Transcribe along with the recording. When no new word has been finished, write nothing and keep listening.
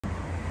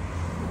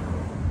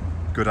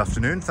Good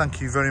afternoon. Thank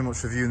you very much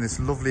for viewing this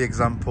lovely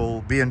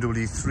example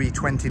BMW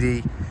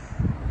 320d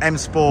M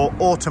Sport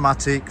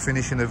automatic,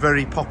 finishing a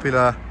very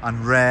popular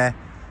and rare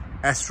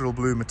Estral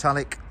Blue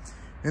Metallic.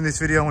 In this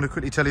video, I want to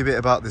quickly tell you a bit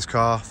about this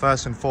car.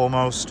 First and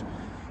foremost,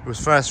 it was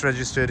first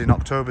registered in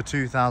October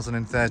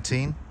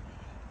 2013.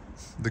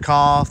 The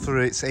car,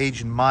 through its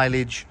age and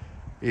mileage,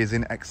 is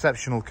in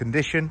exceptional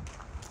condition.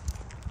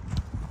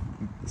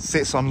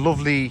 Sits on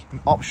lovely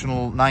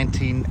optional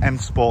 19 M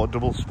Sport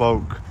double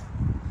spoke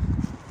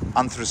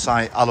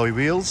anthracite alloy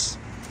wheels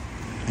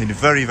in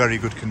very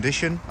good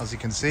condition, as you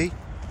can see.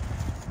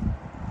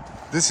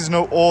 This is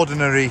no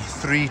ordinary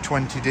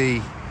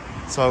 320d,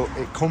 so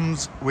it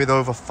comes with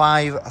over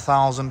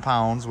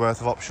 £5,000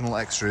 worth of optional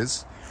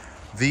extras.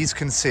 These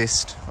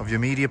consist of your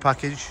media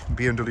package,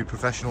 BMW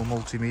Professional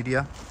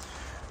Multimedia,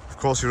 of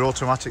course your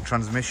automatic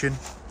transmission,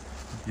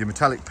 your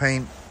metallic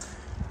paint,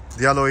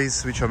 the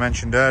alloys which I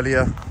mentioned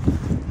earlier,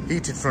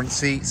 heated front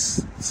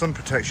seats, sun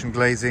protection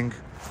glazing.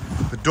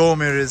 The door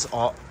mirrors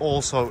are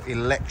also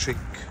electric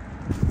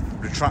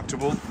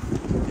retractable.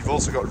 You've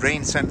also got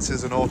rain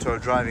sensors and auto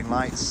driving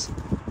lights,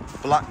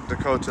 black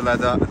Dakota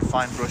leather and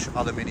fine brush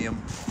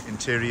aluminium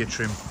interior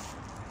trim.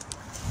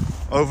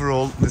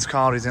 Overall, this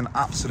car is in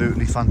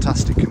absolutely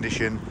fantastic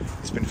condition.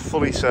 It's been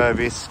fully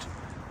serviced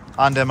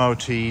and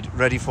MOT'd,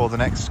 ready for the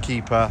next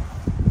keeper.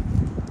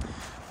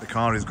 The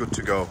car is good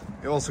to go.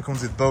 It also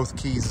comes with both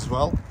keys as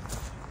well.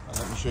 And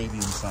let me show you the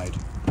inside.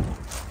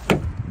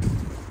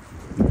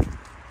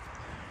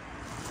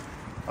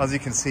 As you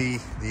can see,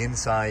 the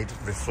inside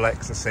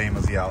reflects the same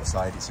as the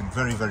outside. It's in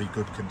very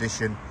good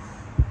condition.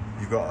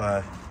 You've got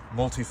a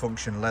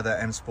multi-function leather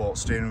M Sport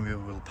steering wheel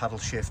with paddle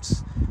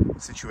shifts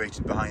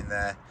situated behind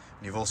there.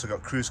 And you've also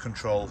got cruise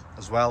control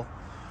as well.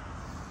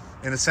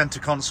 In the center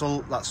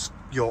console, that's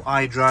your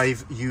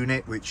iDrive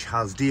unit, which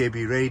has DAB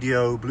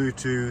radio,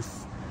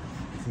 Bluetooth.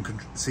 You can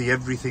see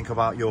everything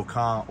about your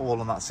car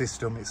all on that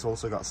system. It's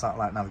also got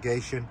satellite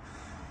navigation.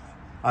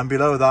 And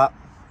below that,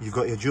 you've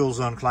got your dual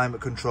zone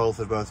climate control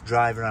for both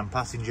driver and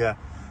passenger,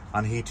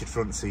 and heated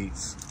front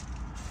seats.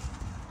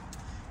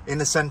 In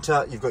the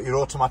centre, you've got your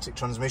automatic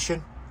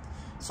transmission.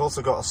 It's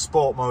also got a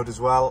sport mode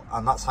as well,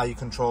 and that's how you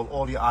control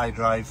all your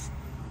iDrive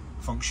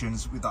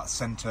functions with that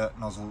centre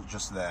nozzle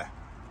just there.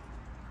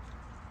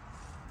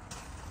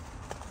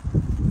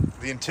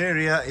 The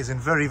interior is in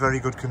very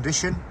good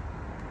condition.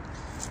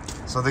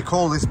 So they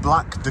call this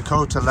black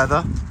Dakota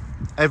leather.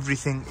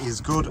 Everything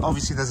is good.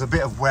 Obviously there's a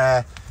bit of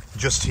wear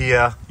just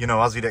here, you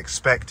know, as you'd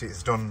expect.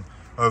 It's done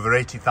over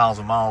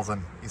 80,000 miles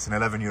and it's an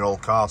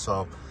 11-year-old car,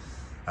 so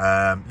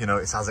you know,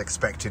 it's as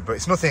expected, but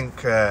it's nothing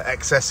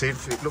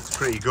excessive. It looks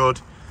pretty good.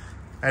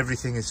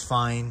 Everything is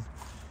fine.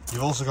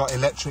 You've also got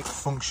electric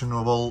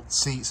functionable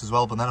seats as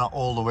well, but they're not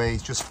all the way.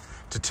 It's just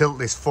to tilt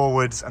this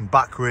forwards and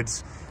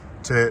backwards,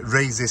 to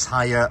raise this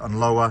higher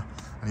and lower.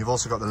 And you've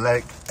also got the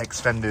leg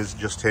extenders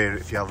just here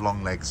if you have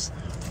long legs.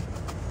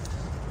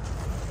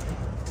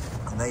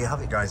 And there you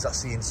have it, guys.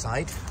 That's the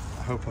inside.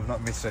 I hope I've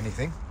not missed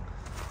anything.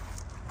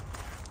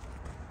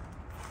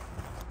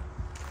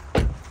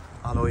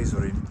 Alloys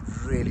are in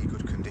really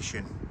good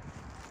condition.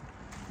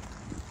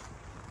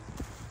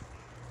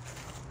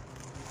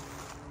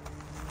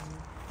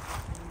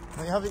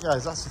 There you have it,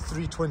 guys. That's the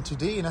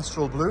 320d in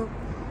Estral Blue,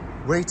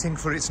 waiting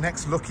for its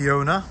next lucky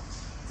owner.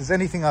 If there's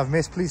anything I've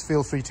missed, please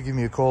feel free to give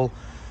me a call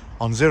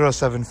on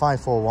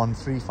 07541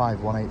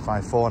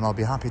 351854, and I'll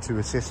be happy to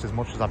assist as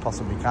much as I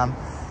possibly can.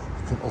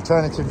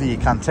 Alternatively, you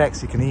can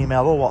text, you can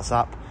email or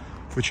WhatsApp,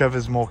 whichever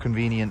is more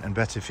convenient and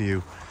better for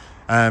you.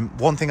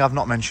 One thing I've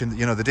not mentioned,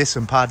 you know, the disc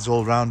and pads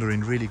all round are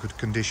in really good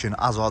condition,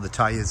 as are the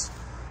tyres.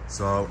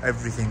 So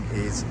everything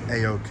is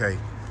a-okay.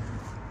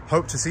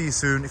 Hope to see you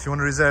soon. If you want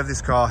to reserve this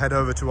car, head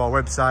over to our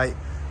website,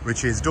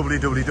 which is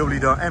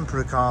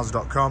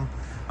www.emperorcars.com,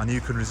 and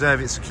you can reserve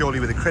it securely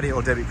with a credit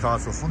or debit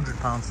card for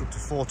 £100 for up to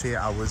 48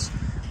 hours,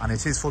 and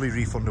it is fully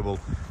refundable.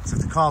 So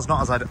if the car's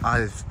not as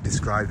I've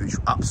described, which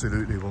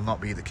absolutely will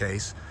not be the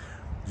case,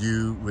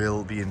 you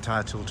will be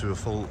entitled to a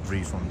full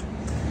refund.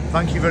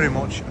 Thank you very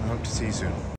much, and I hope to see you soon.